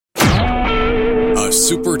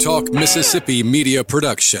SuperTalk Mississippi media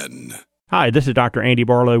production. Hi, this is Dr. Andy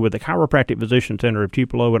Barlow with the Chiropractic Physician Center of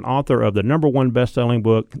Tupelo and author of the #1 best-selling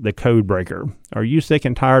book, The Code Breaker. Are you sick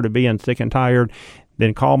and tired of being sick and tired?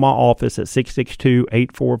 Then call my office at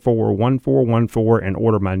 662-844-1414 and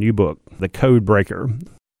order my new book, The Code Breaker.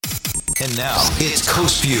 And now, it's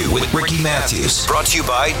Coast View with Ricky Matthews. Brought to you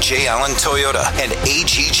by J. Allen Toyota and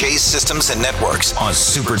AGJ Systems and Networks on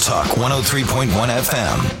SuperTalk 103.1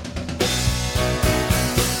 FM.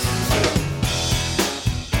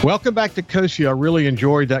 Welcome back to Coast View. I really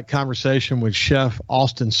enjoyed that conversation with Chef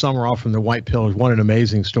Austin Summerall from the White Pillars. What an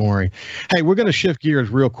amazing story. Hey, we're going to shift gears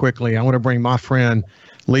real quickly. I want to bring my friend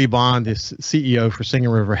Lee Bond, the CEO for Singing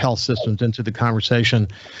River Health Systems, into the conversation.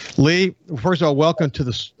 Lee, first of all, welcome to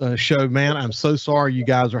the show, man. I'm so sorry you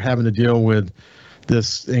guys are having to deal with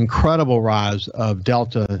this incredible rise of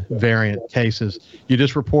Delta variant cases. You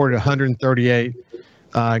just reported 138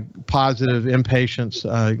 positive inpatients.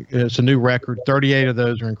 It's a new record. 38 of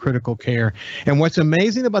those are in critical care. And what's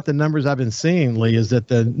amazing about the numbers I've been seeing, Lee, is that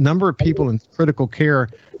the number of people in critical care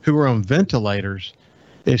who are on ventilators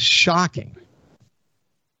is shocking.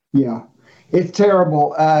 Yeah, it's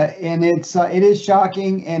terrible. And it is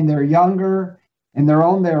shocking, and they're younger and they're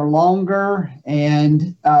on there longer,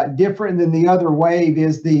 and different than the other wave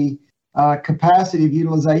is the capacity of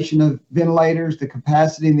utilization of ventilators, the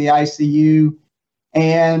capacity in the ICU.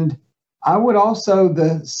 And I would also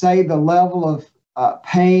say the level of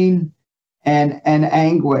pain and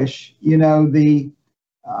anguish. You know, the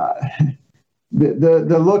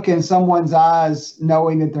look in someone's eyes,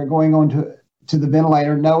 knowing that they're going on to the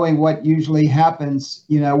ventilator, knowing what usually happens.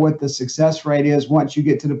 You know what the success rate is once you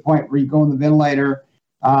get to the point where you go on the ventilator.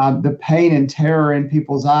 The pain and terror in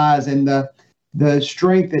people's eyes, and the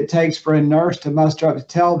strength it takes for a nurse to muster up to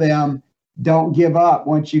tell them, don't give up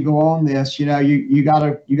once you go on this. You know, you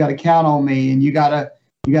gotta count on me, and you gotta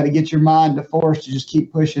get your mind to force to just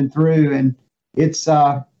keep pushing through. And it's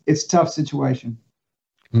a tough situation.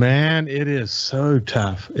 Man, it is so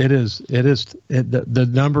tough. The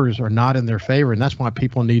numbers are not in their favor, and that's why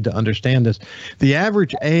people need to understand this. The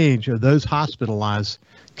average age of those hospitalized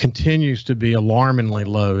continues to be alarmingly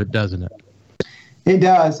low, doesn't it? It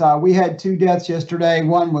does. We had 2 deaths yesterday.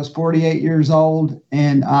 One was 48 years old,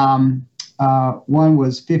 and one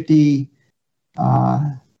was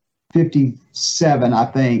 57, I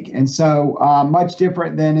think. And so much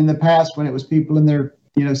different than in the past when it was people in their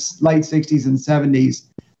late 60s and 70s.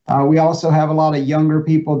 We also have a lot of younger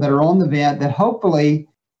people that are on the vent that hopefully,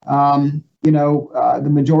 the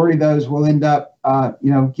majority of those will end up,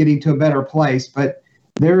 getting to a better place. But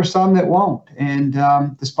there are some that won't. And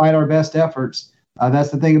despite our best efforts, that's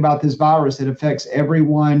the thing about this virus. It affects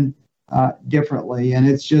everyone differently. And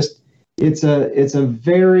it's a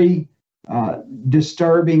very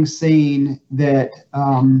disturbing scene that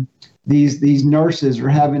these nurses are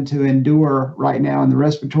having to endure right now, and the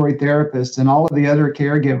respiratory therapists and all of the other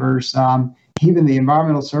caregivers, even the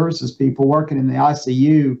environmental services people working in the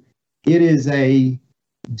ICU. It is a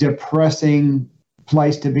depressing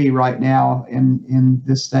place to be right now in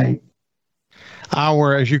this state.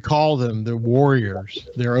 As you call them, the warriors,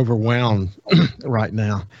 they're overwhelmed right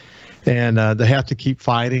now, and they have to keep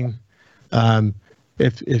fighting.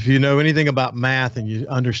 If you know anything about math and you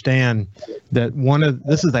understand that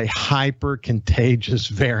this is a hyper contagious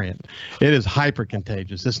variant. It is hyper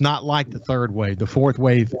contagious. It's not like the third wave. The fourth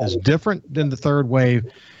wave is different than the third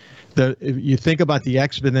wave. If you think about the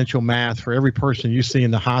exponential math for every person you see in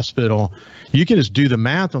the hospital, you can just do the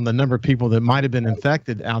math on the number of people that might have been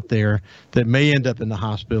infected out there that may end up in the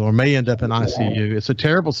hospital or may end up in ICU. It's a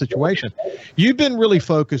terrible situation. You've been really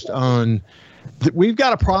focused on we've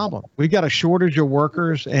got a problem. We've got a shortage of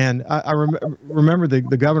workers, and I remember the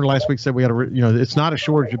governor last week said we had it's not a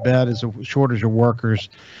shortage of beds, it's a shortage of workers.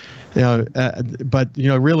 But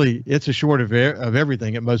really, it's a shortage of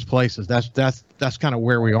everything at most places. That's kind of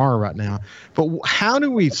where we are right now. But how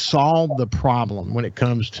do we solve the problem when it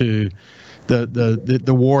comes to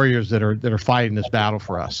the warriors that are fighting this battle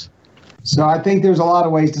for us? So I think there's a lot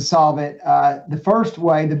of ways to solve it. The first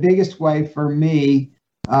way, the biggest way for me,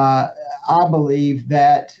 I believe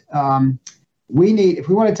that if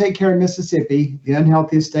we want to take care of Mississippi, the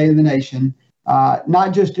unhealthiest state of the nation,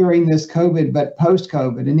 not just during this COVID, but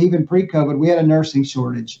post-COVID and even pre-COVID, we had a nursing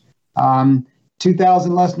shortage.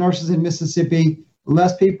 2,000 less nurses in Mississippi,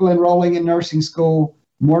 less people enrolling in nursing school,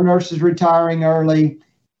 more nurses retiring early,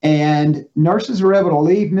 and nurses were able to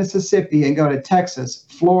leave Mississippi and go to Texas,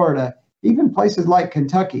 Florida, even places like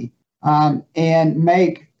Kentucky, and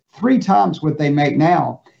make 3 times what they make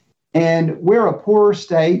now. And we're a poorer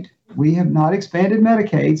state. We have not expanded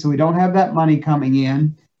Medicaid, so we don't have that money coming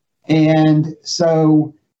in. And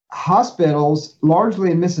so hospitals,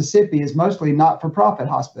 largely in Mississippi, is mostly not-for-profit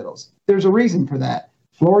hospitals. There's a reason for that.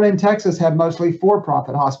 Florida and Texas have mostly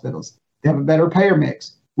for-profit hospitals. They have a better payer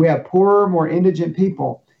mix. We have poorer, more indigent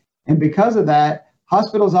people. And because of that,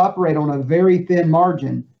 hospitals operate on a very thin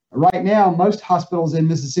margin. Right now, most hospitals in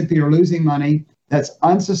Mississippi are losing money. That's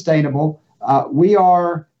unsustainable. We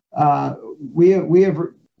have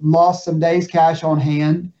lost some days cash on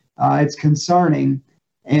hand. It's concerning.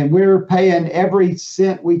 And we're paying every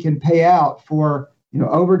cent we can pay out for,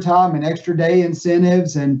 overtime and extra day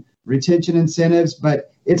incentives and retention incentives,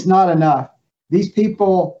 but it's not enough. These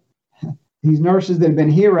people, these nurses that have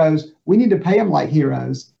been heroes, we need to pay them like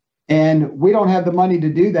heroes. And we don't have the money to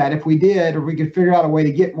do that. If we did, or we could figure out a way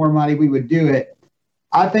to get more money, we would do it.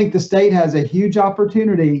 I think the state has a huge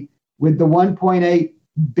opportunity with the $1.8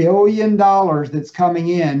 billion that's coming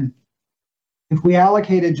in. If we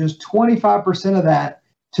allocated just 25% of that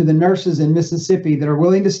to the nurses in Mississippi that are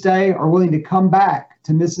willing to stay or willing to come back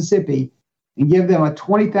to Mississippi, and give them a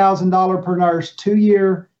 $20,000 per nurse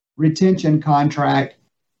 2-year retention contract,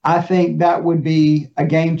 I think that would be a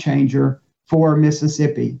game changer for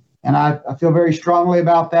Mississippi. And I feel very strongly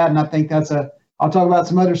about that. And I think I'll talk about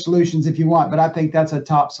some other solutions if you want, but I think that's a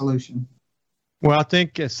top solution. Well, I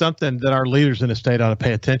think it's something that our leaders in the state ought to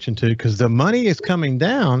pay attention to, because the money is coming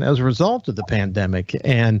down as a result of the pandemic.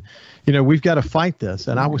 And, we've got to fight this.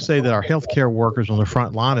 And I would say that our healthcare workers on the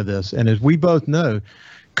front line of this, and as we both know,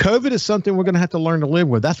 COVID is something we're going to have to learn to live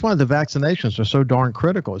with. That's why the vaccinations are so darn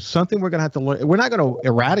critical. It's something we're going to have to learn. We're not going to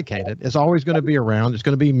eradicate it. It's always going to be around. It's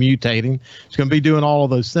going to be mutating. It's going to be doing all of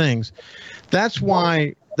those things. That's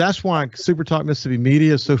why Super Talk Mississippi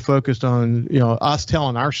Media is so focused on, us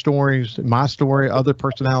telling our stories, my story, other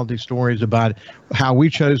personality stories about how we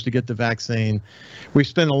chose to get the vaccine. We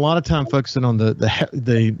spend a lot of time focusing on the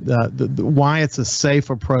why it's a safe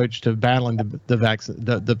approach to battling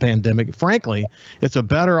the pandemic. Frankly, it's a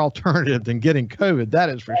better alternative than getting COVID. That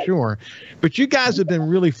is for sure. But you guys have been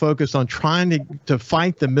really focused on trying to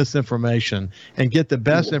fight the misinformation and get the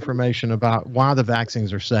best information about why the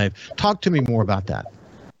vaccines are safe. Talk to me more about that.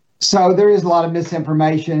 So there is a lot of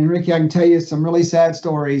misinformation. And Ricky, I can tell you some really sad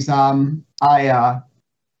stories. There's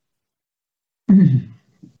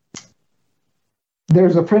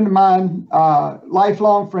a friend of mine,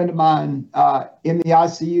 lifelong friend of mine, in the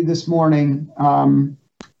ICU this morning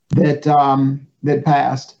that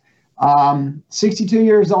passed. 62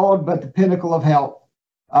 years old, but the pinnacle of health,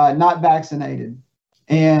 not vaccinated.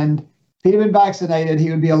 And if he'd been vaccinated,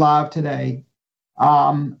 he would be alive today.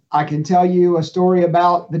 I can tell you a story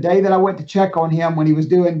about the day that I went to check on him when he was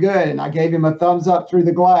doing good, and I gave him a thumbs up through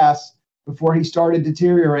the glass before he started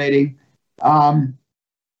deteriorating.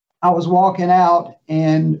 I was walking out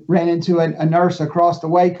and ran into a nurse across the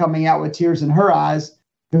way coming out with tears in her eyes,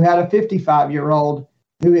 who had a 55-year-old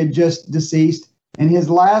who had just deceased. And his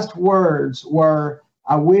last words were,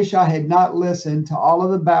 "I wish I had not listened to all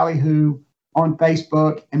of the ballyhoo on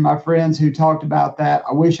Facebook and my friends who talked about that.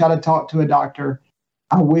 I wish I'd have talked to a doctor.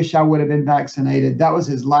 I wish I would have been vaccinated." That was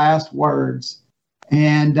his last words.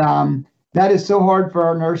 And that is so hard for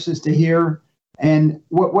our nurses to hear. And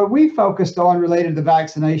what we focused on related to the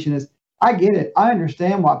vaccination is, I get it. I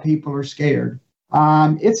understand why people are scared.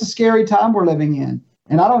 It's a scary time we're living in.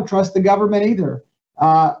 And I don't trust the government either.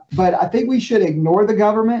 But I think we should ignore the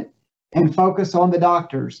government and focus on the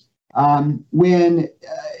doctors. When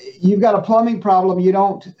you've got a plumbing problem, you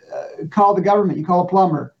don't call the government, you call a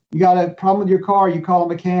plumber. You got a problem with your car, you call a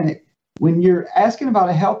mechanic. When you're asking about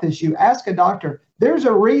a health issue, ask a doctor. There's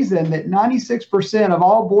a reason that 96% of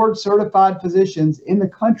all board certified physicians in the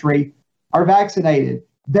country are vaccinated.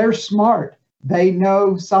 They're smart. They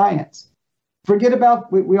know science. Forget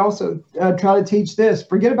about, we also try to teach this.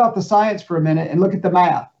 Forget about the science for a minute and look at the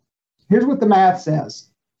math. Here's what the math says.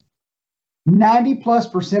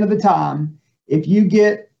 90+% of the time, if you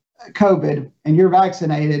get COVID and you're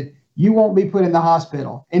vaccinated, you won't be put in the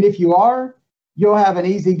hospital. And if you are, you'll have an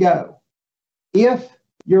easy go. If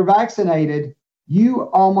you're vaccinated, you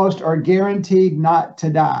almost are guaranteed not to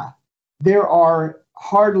die. There are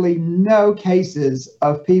hardly no cases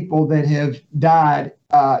of people that have died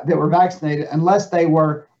that were vaccinated unless they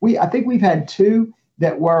were, I think we've had 2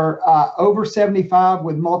 that were over 75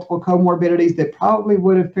 with multiple comorbidities that probably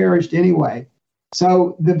would have perished anyway.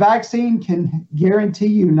 So the vaccine can guarantee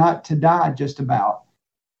you not to die just about.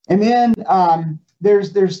 And then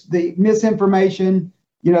there's the misinformation,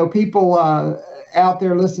 people out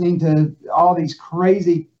there listening to all these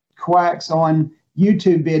crazy quacks on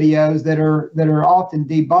YouTube videos that are often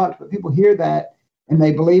debunked, but people hear that and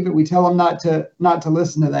they believe it. We tell them not to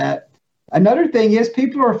listen to that. Another thing is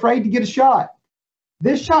people are afraid to get a shot.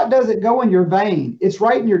 This shot doesn't go in your vein. It's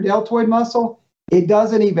right in your deltoid muscle. It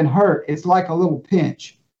doesn't even hurt. It's like a little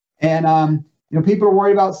pinch. And, people are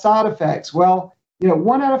worried about side effects. Well,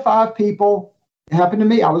 1 out of 5 people, it happened to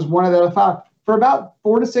me. I was 1 out of 5. For about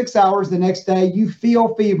 4 to 6 hours the next day, you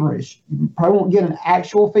feel feverish. You probably won't get an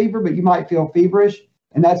actual fever, but you might feel feverish.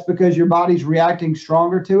 And that's because your body's reacting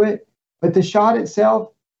stronger to it. But the shot itself,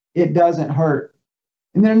 it doesn't hurt.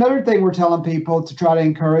 And then another thing we're telling people to try to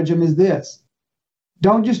encourage them is this.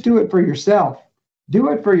 Don't just do it for yourself. Do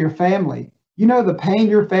it for your family. The pain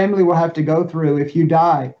your family will have to go through if you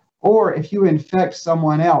die or if you infect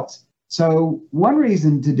someone else. So one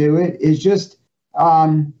reason to do it is just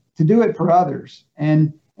to do it for others.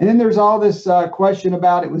 And then there's all this question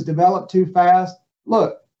about it was developed too fast.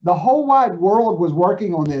 Look, the whole wide world was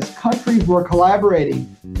working on this. Countries were collaborating.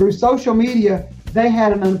 Through social media, they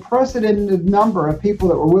had an unprecedented number of people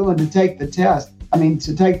that were willing to take the test.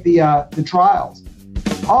 To take the trials.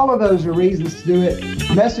 All of those are reasons to do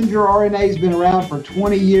it. Messenger RNA has been around for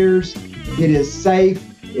 20 years. It is safe.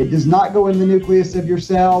 It does not go in the nucleus of your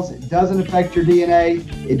cells. It doesn't affect your DNA.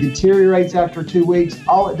 It deteriorates after 2 weeks.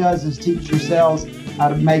 All it does is teach your cells how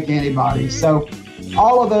to make antibodies. So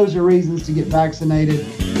all of those are reasons to get vaccinated.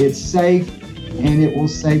 It's safe, and it will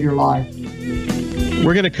save your life.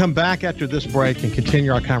 We're going to come back after this break and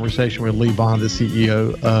continue our conversation with Lee Bond, the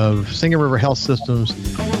CEO of Singing River Health Systems,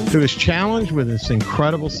 who is challenged with this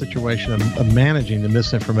incredible situation of managing the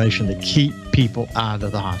misinformation to keep people out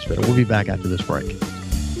of the hospital. We'll be back after this break.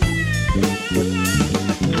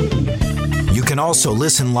 You can also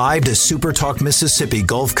listen live to Super Talk Mississippi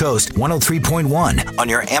Gulf Coast 103.1 on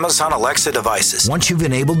your Amazon Alexa devices. Once you've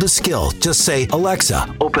enabled the skill, just say,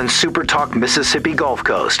 Alexa, open Super Talk Mississippi Gulf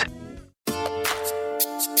Coast.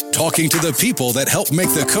 Talking to the people that help make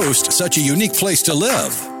the coast such a unique place to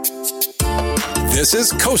live. This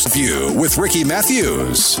is Coast View with Ricky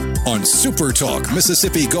Matthews on Super Talk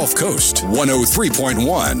Mississippi Gulf Coast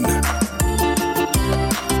 103.1.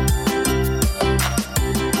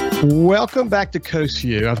 Welcome back to Coast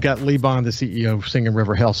View. I've got Lee Bond, the CEO of Singing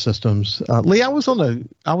River Health Systems. Lee, I was on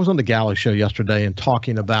the Gala show yesterday and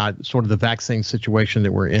talking about sort of the vaccine situation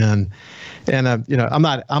that we're in. And I'm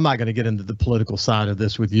not going to get into the political side of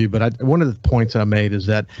this with you, but one of the points I made is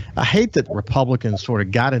that I hate that Republicans sort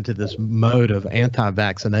of got into this mode of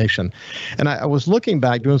anti-vaccination. And I was looking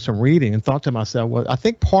back, doing some reading, and thought to myself, well, I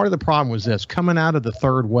think part of the problem was this: coming out of the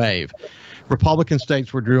third wave, Republican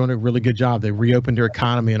states were doing a really good job. They reopened their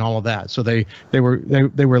economy and all of that. So they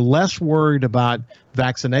were less worried about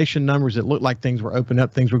vaccination numbers. It looked like things were opening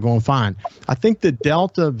up, things were going fine. I think the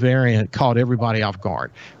Delta variant caught everybody off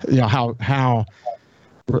guard. How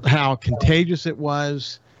contagious it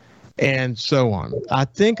was, and so on. I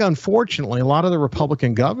think, unfortunately, a lot of the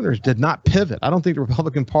Republican governors did not pivot. I don't think the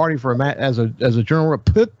Republican Party, as a general,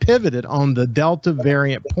 pivoted on the Delta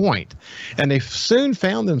variant point, and they soon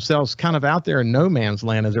found themselves kind of out there in no man's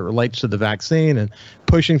land as it relates to the vaccine and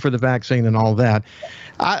pushing for the vaccine and all that.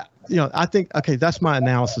 I think, okay, that's my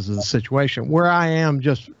analysis of the situation. Where I am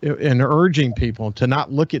just in urging people to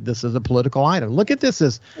not look at this as a political item. Look at this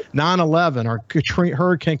as 9/11 or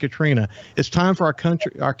Hurricane Katrina. It's time for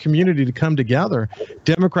our community to come together,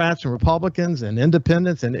 Democrats and Republicans and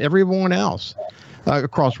independents and everyone else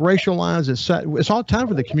across racial lines. It's all time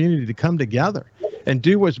for the community to come together and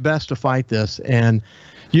do what's best to fight this. And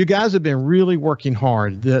you guys have been really working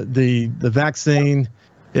hard. The vaccine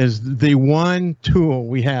is the one tool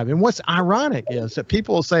we have. And what's ironic is that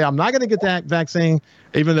people will say, I'm not going to get that vaccine,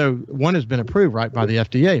 even though one has been approved, right, by the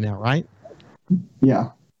FDA now, right?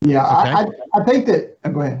 Yeah. Okay. I think that,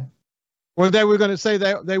 go ahead. Well, they were going to say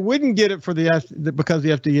they wouldn't get it for because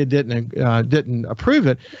the FDA didn't approve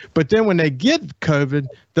it. But then when they get COVID,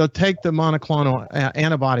 they'll take the monoclonal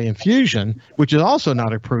antibody infusion, which is also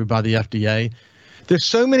not approved by the FDA. There's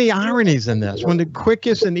so many ironies in this, when the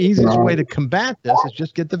quickest and easiest way to combat this is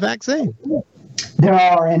just get the vaccine. There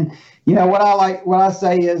are. And, what I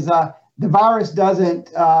say is the virus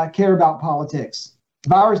doesn't care about politics. The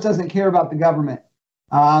virus doesn't care about the government.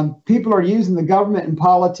 People are using the government and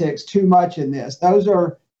politics too much in this.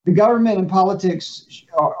 The government and politics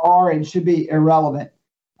are and should be irrelevant.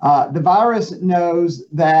 The virus knows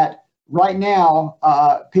that right now,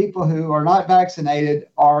 people who are not vaccinated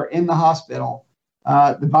are in the hospital.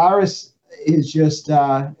 The virus is just,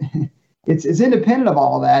 it's independent of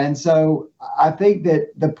all of that. And so I think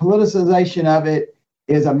that the politicization of it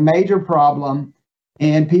is a major problem,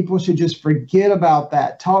 and people should just forget about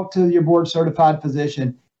that. Talk to your board certified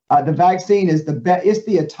physician. The vaccine is it's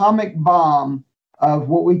the atomic bomb of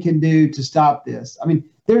what we can do to stop this. I mean,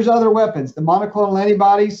 there's other weapons. The monoclonal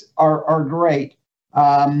antibodies are great,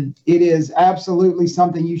 It is absolutely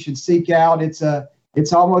something you should seek out.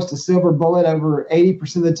 It's almost a silver bullet. Over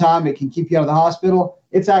 80% of the time, it can keep you out of the hospital.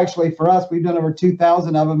 It's actually, for us, we've done over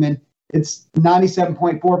 2,000 of them, and it's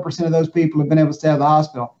 97.4% of those people have been able to stay out of the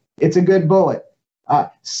hospital. It's a good bullet.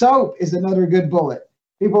 Soap is another good bullet.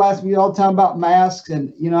 People ask me all the time about masks,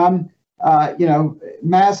 and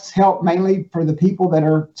masks help mainly for the people that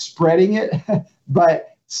are spreading it.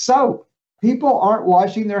 But soap, people aren't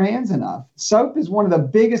washing their hands enough. Soap is one of the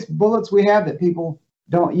biggest bullets we have that people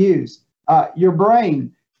don't use. Your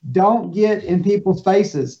brain, don't get in people's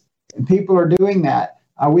faces, and people are doing that.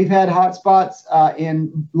 We've had hot spots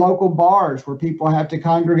in local bars where people have to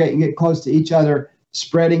congregate and get close to each other,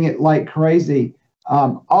 spreading it like crazy.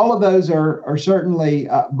 All of those are certainly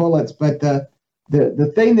bullets, but the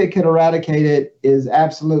thing that could eradicate it is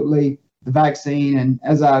absolutely the vaccine. And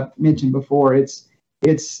as I mentioned before, it's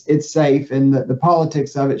safe, and the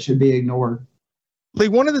politics of it should be ignored. Lee,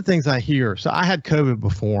 one of the things I hear, so I had COVID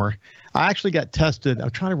before. I actually got tested. I'm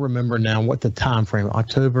trying to remember now what the time frame,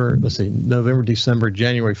 November, December,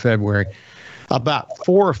 January, February. About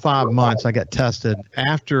 4 or 5 months I got tested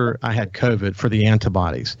after I had COVID for the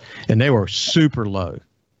antibodies, and they were super low.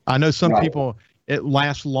 I know some people, it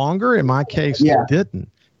lasts longer. In my case, it didn't.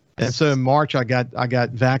 And so in March I got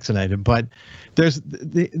vaccinated, but there's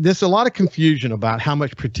a lot of confusion about how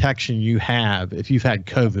much protection you have if you've had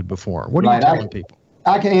COVID before. What are you telling people?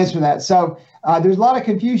 I can answer that. So there's a lot of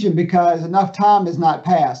confusion because enough time has not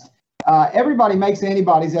passed. Everybody makes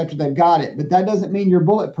antibodies after they've got it, but that doesn't mean you're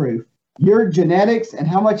bulletproof. Your genetics and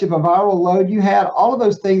how much of a viral load you had, all of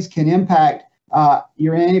those things can impact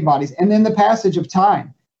your antibodies. And then the passage of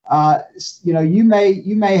time. You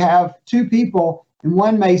may have two people, and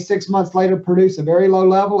one may 6 months later produce a very low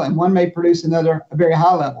level, and one may produce a very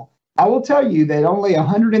high level. I will tell you that only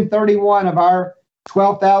 131 of our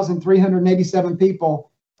 12,387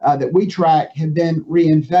 people that we track have been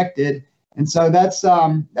reinfected. And so that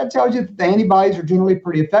tells you that the antibodies are generally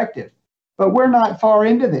pretty effective. But we're not far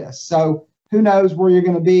into this. So who knows where you're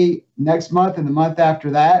going to be next month and the month after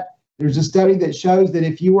that. There's a study that shows that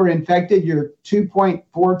if you were infected, you're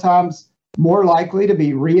 2.4 times more likely to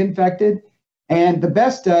be reinfected. And the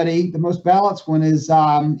best study, the most balanced one, is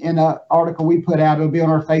in an article we put out. It'll be on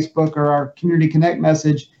our Facebook or our Community Connect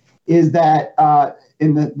message. Is that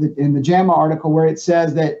in the JAMA article where it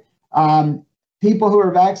says that people who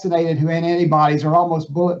are vaccinated who had antibodies are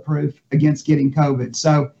almost bulletproof against getting COVID.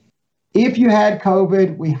 So if you had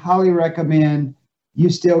COVID, we highly recommend you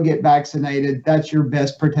still get vaccinated. That's your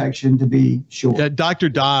best protection, to be sure. Yeah, Dr.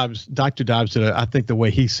 Dobbs did I think the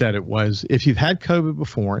way he said it was, if you've had COVID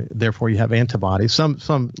before, therefore you have antibodies,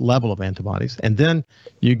 some level of antibodies, and then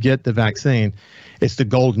you get the vaccine, it's the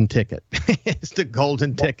golden ticket. It's the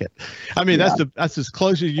golden ticket. I mean, that's as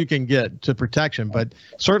close as you can get to protection. But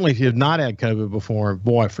certainly if you have not had COVID before,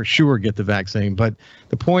 boy, for sure get the vaccine. But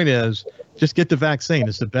the point is, just get the vaccine.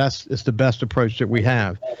 It's the best approach that we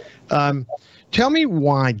have. Tell me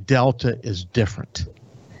why Delta is different.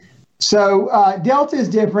 So Delta is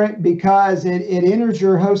different because it enters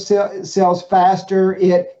your host cells faster.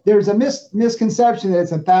 There's a misconception that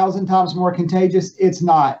it's 1,000 times more contagious. It's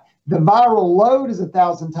not. The viral load is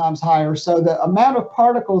 1,000 times higher. So the amount of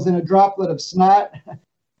particles in a droplet of snot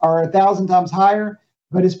are 1,000 times higher.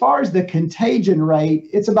 But as far as the contagion rate,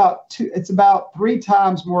 it's about 3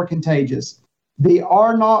 times more contagious. The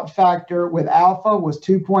R0 factor with alpha was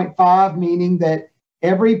 2.5, meaning that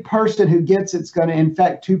every person who gets it's going to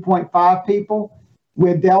infect 2.5 people.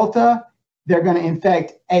 With Delta, they're going to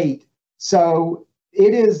infect 8. So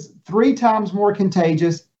it is 3 times more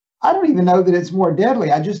contagious. I don't even know that it's more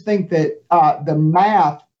deadly. I just think that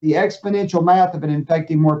the exponential math of it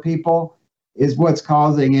infecting more people is what's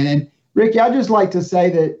causing it. And Ricky, I'd just like to say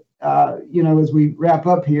that, as we wrap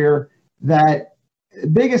up here, that the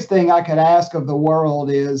biggest thing I could ask of the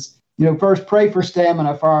world is, first pray for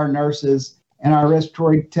stamina for our nurses and our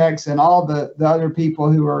respiratory techs and all the other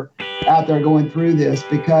people who are out there going through this,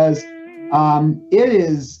 because it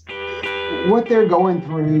is, what they're going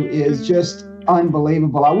through is just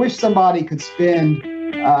unbelievable. I wish somebody could spend,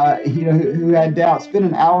 who had doubt, spend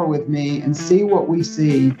an hour with me and see what we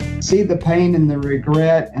see the pain and the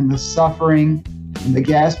regret and the suffering and the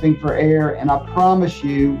gasping for air. And I promise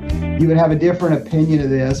you would have a different opinion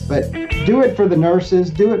of this, but do it for the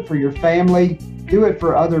nurses, do it for your family, do it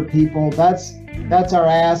for other people. That's our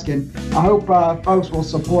ask. And I hope folks will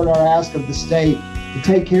support our ask of the state to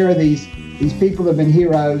take care of these people that have been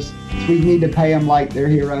heroes. We need to pay them like they're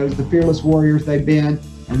heroes, the fearless warriors they've been,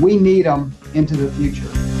 and we need them into the future.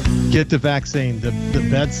 Get the vaccine. The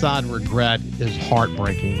bedside regret is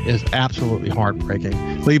heartbreaking, is absolutely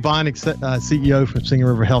heartbreaking. Lee Bonick, CEO from Singing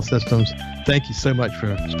River Health Systems, thank you so much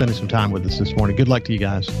for spending some time with us this morning. Good luck to you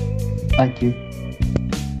guys. Thank you.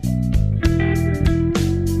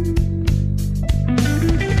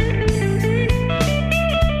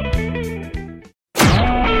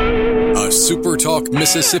 A SuperTalk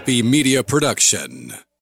Mississippi media production.